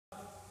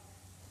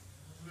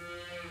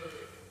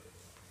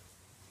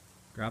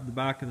Grab the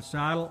back of the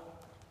saddle.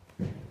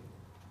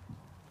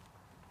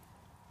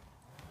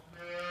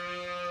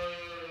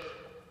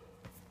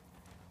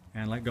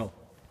 And let go.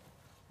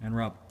 And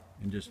rub.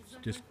 And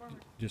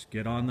just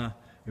get on the,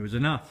 it was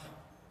enough.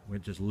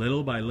 With just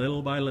little by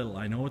little by little.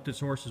 I know what this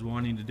horse is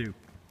wanting to do.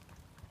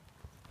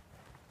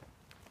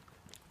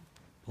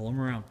 Pull him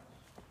around.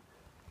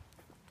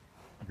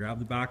 Grab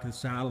the back of the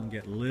saddle and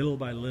get little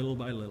by little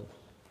by little.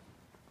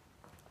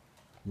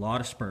 A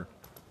lot of spur.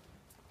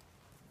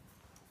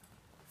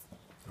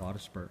 A lot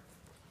of spur.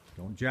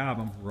 Don't jab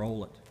him,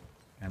 roll it.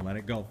 And let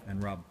it go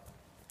and rub.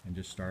 And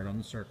just start on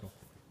the circle.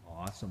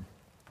 Awesome.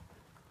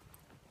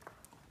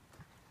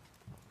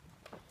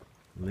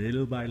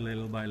 Little by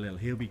little by little.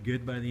 He'll be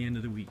good by the end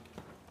of the week.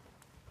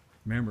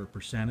 Remember,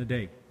 percent a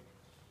day.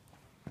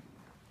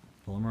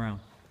 Pull him around.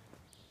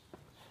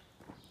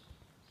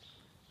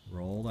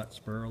 Roll that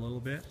spur a little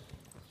bit.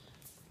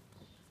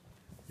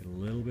 Get a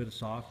little bit of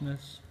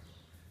softness.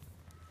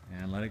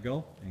 And let it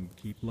go. And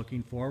keep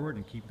looking forward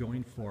and keep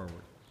going forward.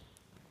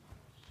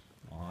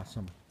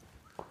 Awesome.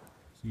 So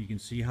you can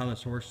see how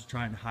this horse is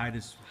trying to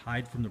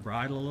hide from the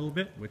bridle a little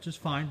bit, which is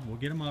fine. We'll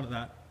get him out of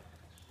that.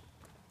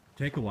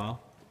 Take a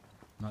while.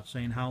 I'm not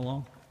saying how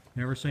long.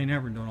 Never say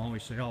never, and don't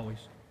always say always.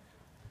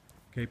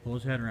 Okay, pull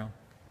his head around.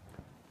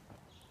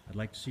 I'd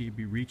like to see you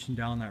be reaching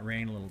down that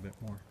rein a little bit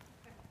more.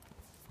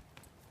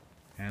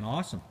 And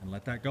awesome, and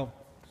let that go.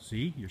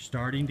 See, you're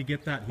starting to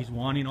get that. He's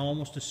wanting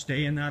almost to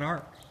stay in that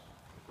arc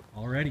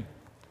already.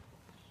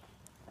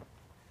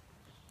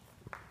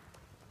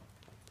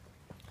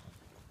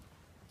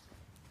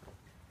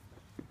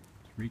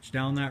 Reach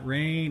down that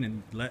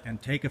rein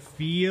and take a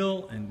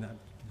feel, and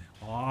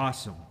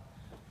awesome.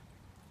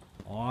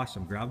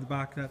 Awesome. Grab the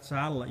back of that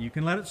saddle. You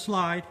can let it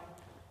slide.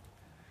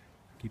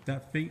 Keep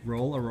that feet,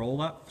 roll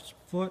that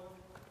foot.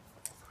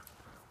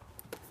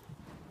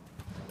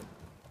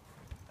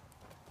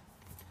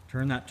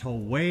 Turn that toe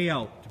way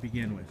out to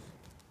begin with.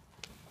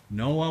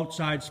 No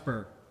outside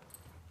spur.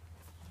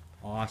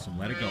 Awesome.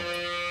 Let it go.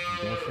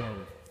 And go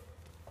forward.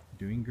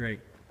 Doing great.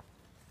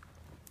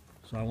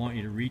 So I want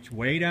you to reach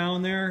way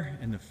down there,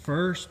 and the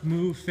first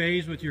move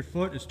phase with your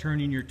foot is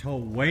turning your toe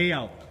way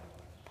out.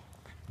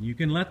 You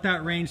can let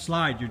that rein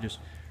slide. You just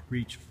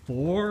reach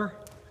for,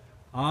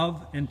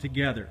 of, and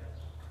together.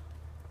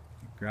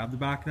 Grab the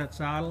back of that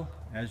saddle.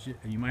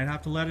 You might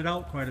have to let it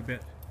out quite a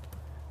bit.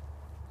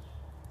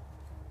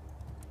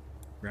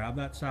 Grab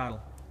that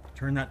saddle.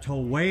 Turn that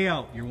toe way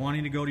out. You're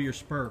wanting to go to your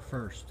spur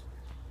first.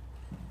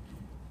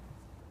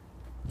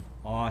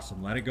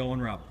 Awesome. Let it go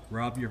and rub.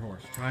 Rub your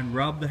horse. Try and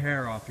rub the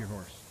hair off your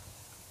horse.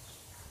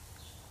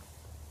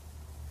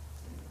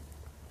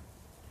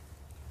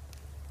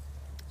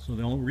 So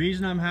the only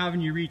reason I'm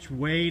having you reach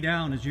way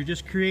down is you're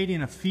just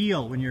creating a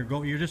feel when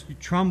you're just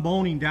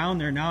tromboning down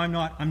there. Now I'm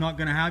not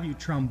going to have you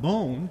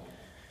trombone,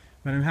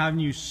 but I'm having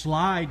you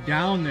slide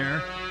down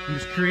there and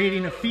just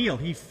creating a feel.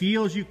 He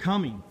feels you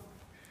coming.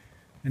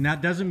 And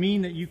that doesn't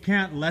mean that you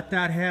can't let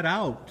that head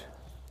out,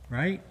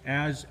 right?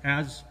 As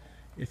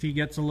if he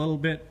gets a little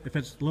bit, if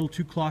it's a little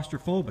too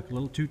claustrophobic, a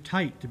little too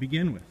tight to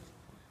begin with.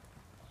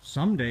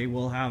 Someday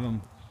we'll have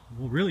him,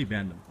 we'll really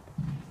bend him.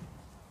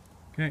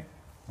 Okay,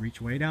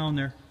 reach way down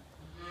there.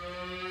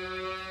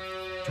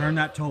 Turn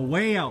that toe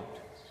way out.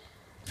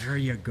 There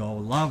you go,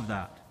 love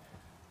that.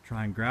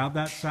 Try and grab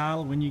that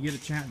saddle when you get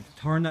a chance.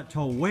 Turn that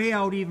toe way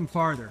out even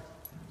farther.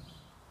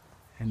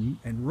 And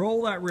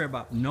roll that rib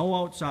up, no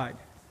outside.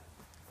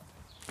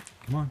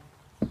 Come on,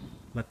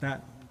 let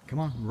that, come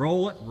on,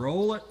 roll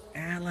it,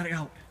 and let it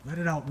out. Let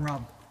it out and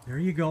rub. There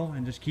you go,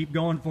 and just keep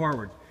going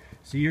forward.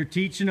 See, you're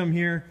teaching them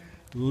here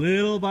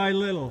little by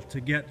little to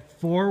get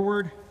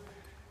forward,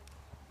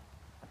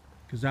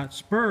 because that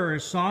spur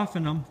is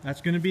softening them.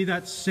 That's going to be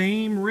that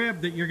same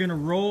rib that you're going to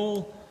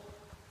roll,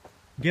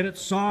 get it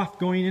soft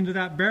going into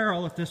that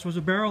barrel if this was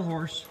a barrel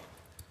horse.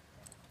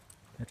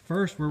 At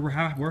first, we're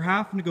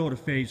having to go to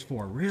phase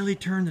 4. Really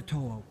turn the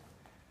toe out.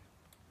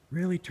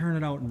 Really turn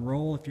it out and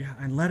roll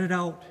and let it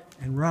out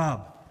and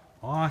rub.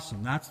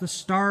 Awesome. That's the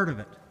start of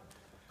it.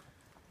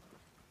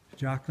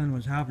 Jacqueline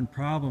was having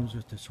problems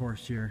with this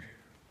horse here.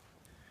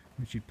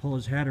 When she'd pull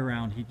his head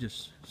around, he'd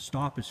just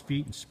stop his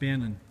feet and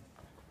spin. And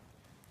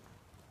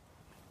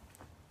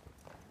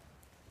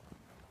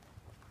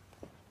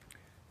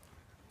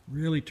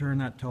really turn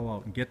that toe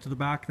out and get to the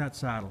back of that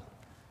saddle.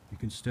 You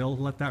can still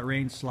let that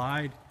rein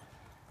slide.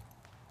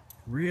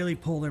 Really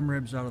pull them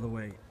ribs out of the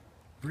way.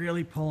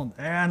 Really pull them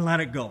and let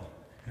it go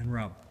and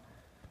rub.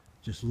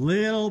 Just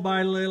little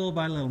by little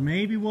by little.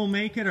 Maybe we'll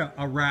make it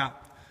a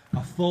wrap,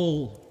 a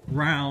full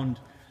round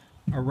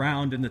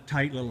around in the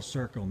tight little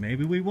circle.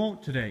 Maybe we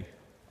won't today.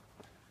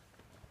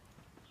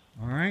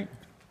 All right?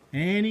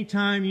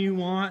 Anytime you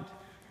want,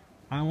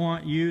 I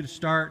want you to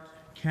start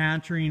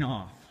cantering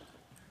off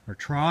or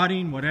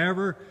trotting,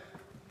 whatever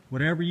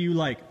you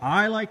like.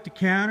 I like to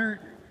canter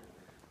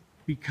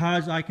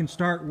because I can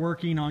start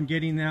working on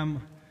getting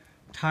them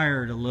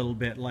tired a little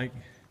bit, like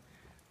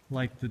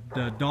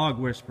the dog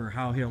whisperer,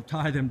 how he'll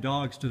tie them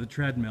dogs to the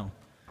treadmill,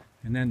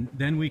 and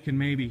then we can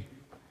maybe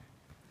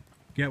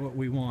get what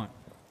we want.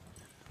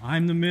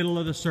 I'm the middle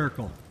of the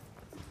circle.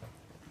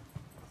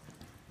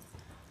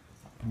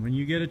 And when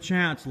you get a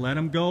chance, let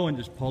them go and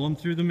just pull them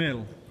through the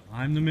middle.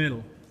 I'm the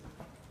middle.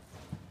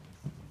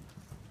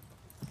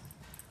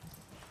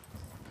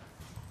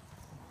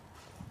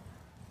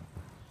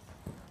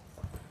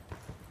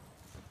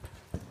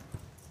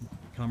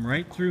 Come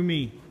right through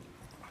me.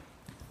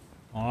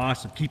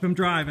 Awesome. Keep them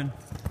driving.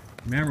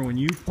 Remember, when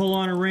you pull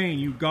on a rein,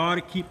 you've got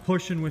to keep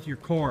pushing with your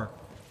core.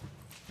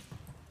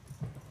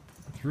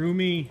 Through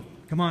me.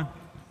 Come on.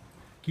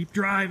 Keep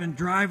driving.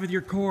 Drive with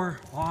your core.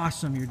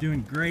 Awesome. You're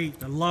doing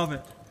great. I love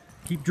it.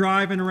 Keep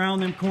driving around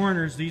them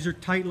corners. These are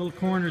tight little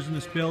corners in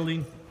this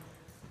building.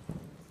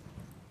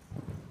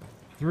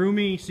 Through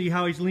me. See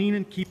how he's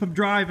leaning? Keep him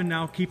driving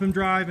now. Keep him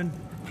driving.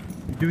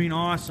 You're doing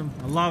awesome.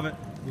 I love it.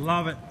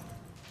 Love it.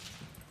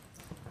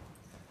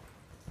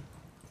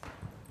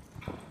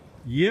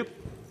 Yep.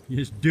 You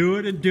just do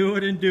it and do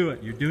it and do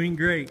it. You're doing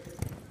great.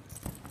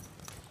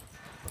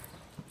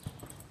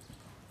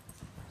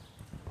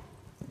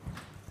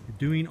 You're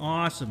doing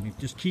awesome. You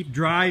just keep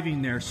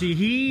driving there. See,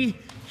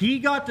 he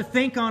got to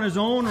think on his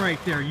own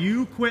right there.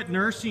 You quit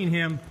nursing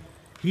him.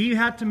 He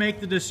had to make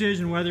the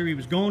decision whether he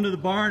was going to the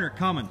barn or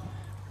coming.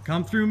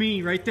 Come through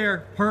me right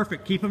there.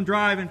 Perfect. Keep him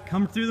driving.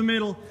 Come through the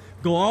middle.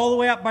 Go all the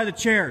way up by the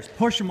chairs.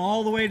 Push him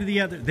all the way to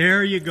the other.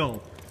 There you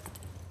go.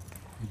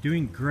 You're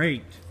doing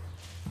great.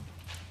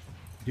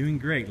 Doing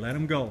great. Let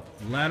him go.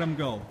 Let him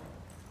go.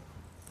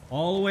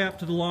 All the way up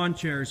to the lawn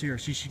chairs here.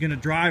 See, she's going to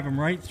drive him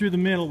right through the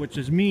middle, which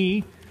is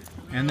me.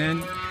 And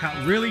then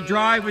really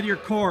drive with your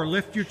core.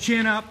 Lift your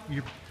chin up,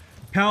 your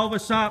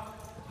pelvis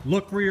up.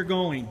 Look where you're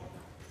going.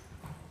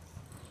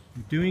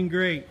 You're doing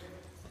great.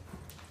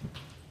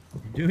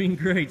 You're doing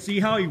great. See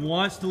how he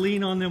wants to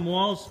lean on them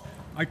walls?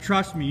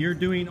 Trust me, you're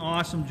doing an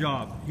awesome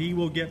job. He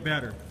will get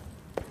better.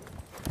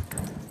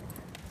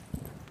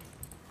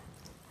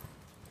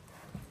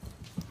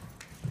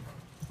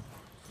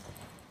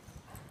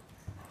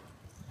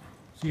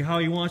 See how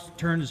he wants to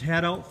turn his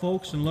head out,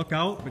 folks, and look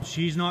out? But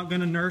she's not going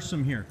to nurse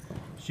him here.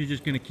 She's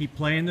just going to keep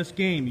playing this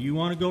game. You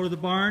want to go to the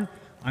barn?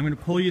 I'm going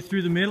to pull you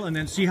through the middle, and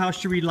then see how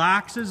she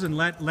relaxes and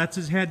lets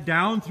his head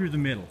down through the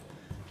middle.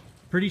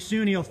 Pretty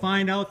soon he'll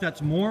find out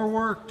that's more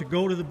work to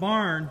go to the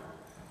barn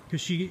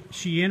because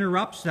she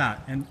interrupts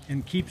that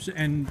and keeps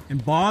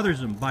and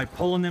bothers him by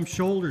pulling them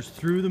shoulders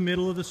through the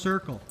middle of the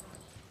circle.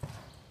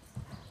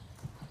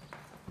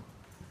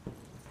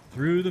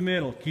 Through the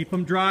middle. Keep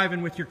them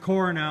driving with your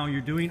core now. You're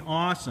doing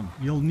awesome.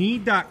 You'll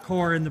need that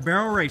core in the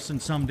barrel racing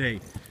someday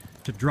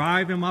to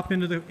drive him up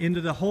into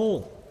the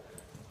hole.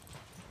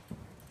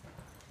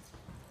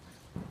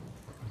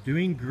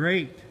 Doing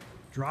great.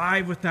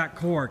 Drive with that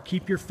core.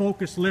 Keep your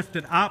focus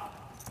lifted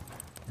up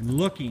and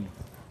looking.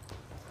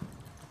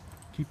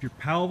 Keep your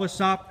pelvis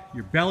up,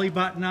 your belly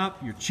button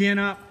up, your chin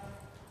up.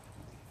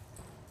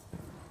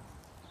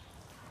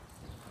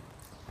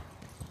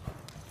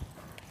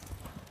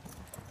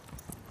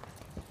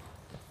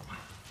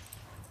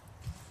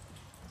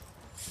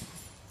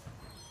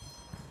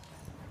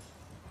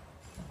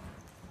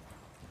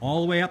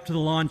 All the way up to the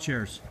lawn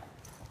chairs.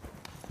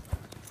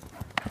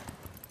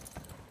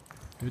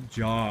 Good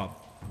job.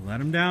 Let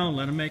him down.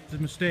 Let him make the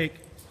mistake.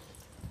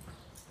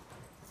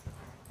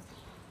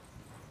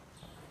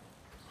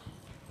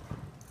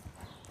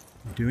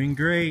 You're doing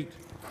great.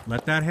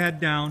 Let that head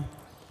down.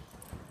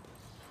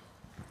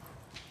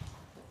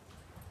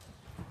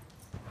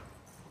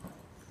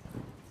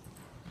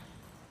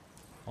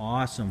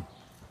 Awesome.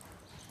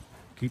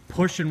 Keep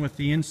pushing with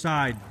the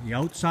inside. The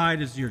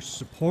outside is your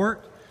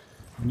support.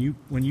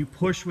 When you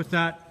push with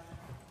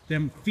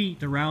them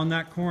feet around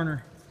that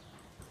corner,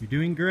 you're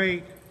doing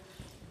great.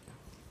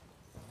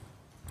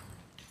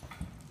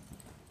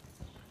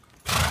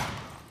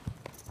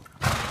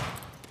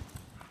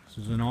 This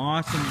is an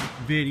awesome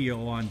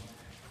video on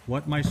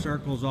what my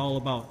circle is all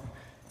about.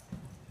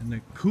 And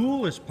the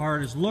coolest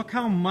part is look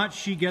how much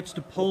she gets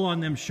to pull on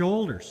them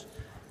shoulders.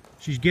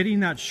 She's getting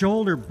that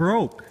shoulder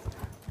broke.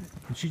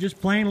 And she's just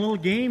playing a little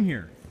game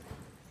here.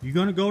 You're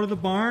going to go to the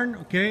barn?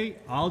 Okay,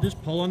 I'll just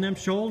pull on them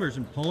shoulders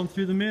and pull them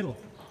through the middle.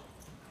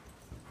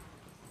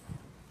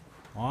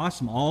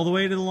 Awesome. All the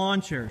way to the lawn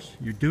chairs.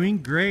 You're doing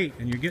great,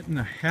 and you're getting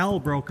the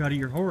hell broke out of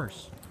your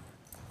horse.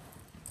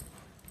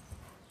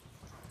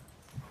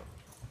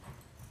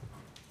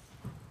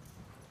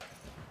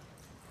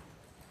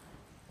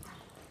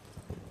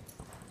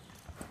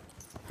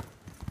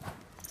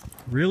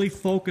 Really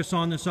focus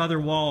on this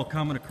other wall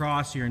coming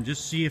across here and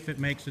just see if it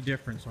makes a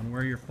difference on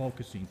where you're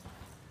focusing.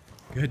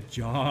 Good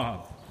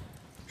job.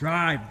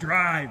 Drive,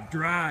 drive,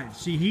 drive.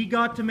 See, he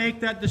got to make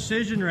that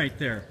decision right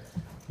there.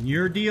 And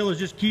your deal is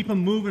just keep him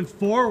moving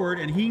forward,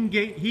 and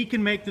he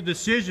can make the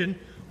decision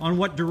on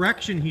what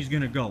direction he's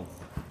going to go.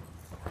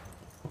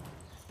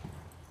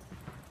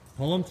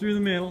 Pull him through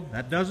the middle.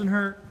 That doesn't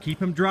hurt. Keep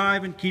him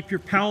driving. Keep your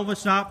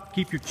pelvis up.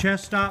 Keep your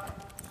chest up.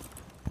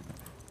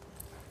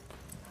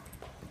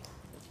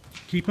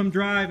 Keep him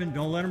driving.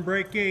 Don't let him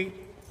break gate.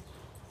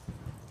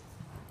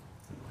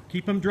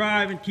 Keep him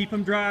driving. Keep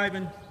him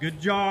driving. Good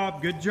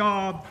job. Good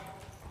job.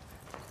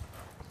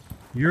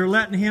 You're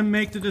letting him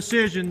make the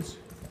decisions.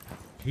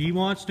 He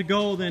wants to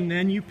go,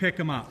 then you pick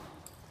him up.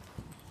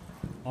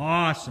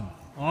 Awesome.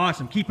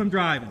 Awesome. Keep him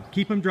driving.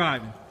 Keep him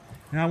driving.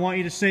 And I want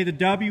you to say the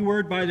W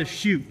word by the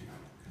chute.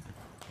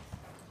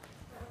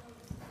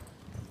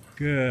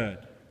 Good.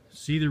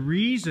 See, the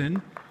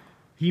reason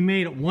he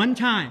made it one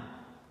time,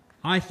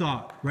 I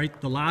thought, right,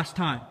 the last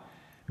time.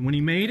 And when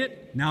he made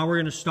it, now we're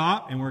going to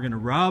stop and we're going to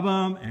rub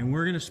him and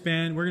we're going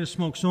to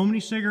smoke so many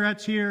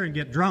cigarettes here and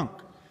get drunk.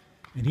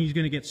 And he's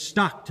going to get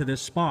stuck to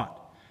this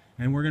spot.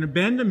 And we're going to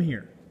bend him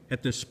here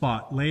at this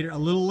spot later, a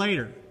little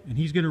later. And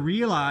he's going to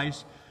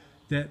realize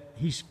that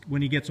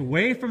when he gets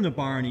away from the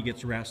barn, he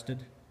gets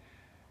arrested.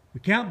 We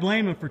can't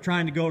blame him for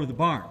trying to go to the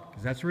barn,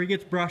 because that's where he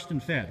gets brushed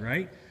and fed,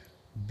 right?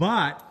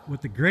 But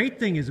what the great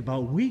thing is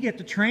about, we get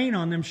to train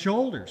on them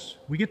shoulders.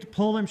 We get to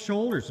pull them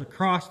shoulders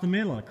across the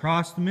middle,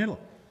 across the middle.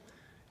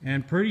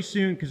 And pretty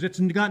soon, because it's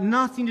got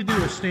nothing to do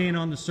with staying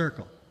on the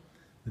circle.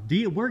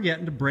 We're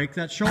getting to break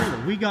that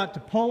shoulder. We got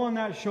to pull on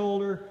that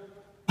shoulder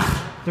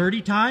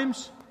 30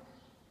 times.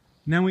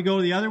 And then we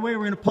go the other way,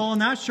 we're going to pull on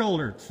that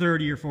shoulder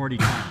 30 or 40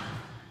 times.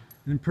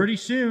 And pretty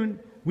soon,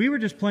 we were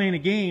just playing a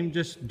game,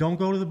 just don't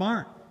go to the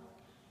barn.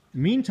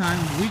 Meantime,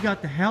 we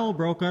got the hell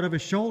broke out of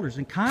his shoulders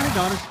and kind of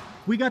got us,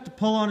 we got to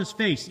pull on his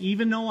face.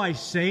 Even though I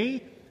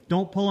say,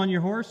 don't pull on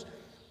your horse,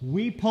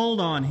 we pulled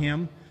on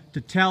him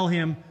to tell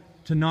him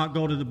to not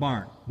go to the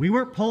barn. We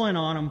weren't pulling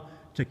on him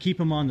to keep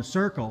him on the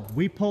circle.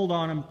 We pulled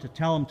on him to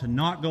tell him to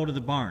not go to the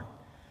barn.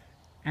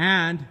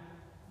 And,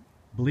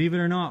 believe it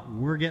or not,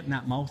 we're getting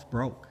that mouth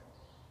broke.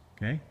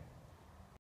 Okay?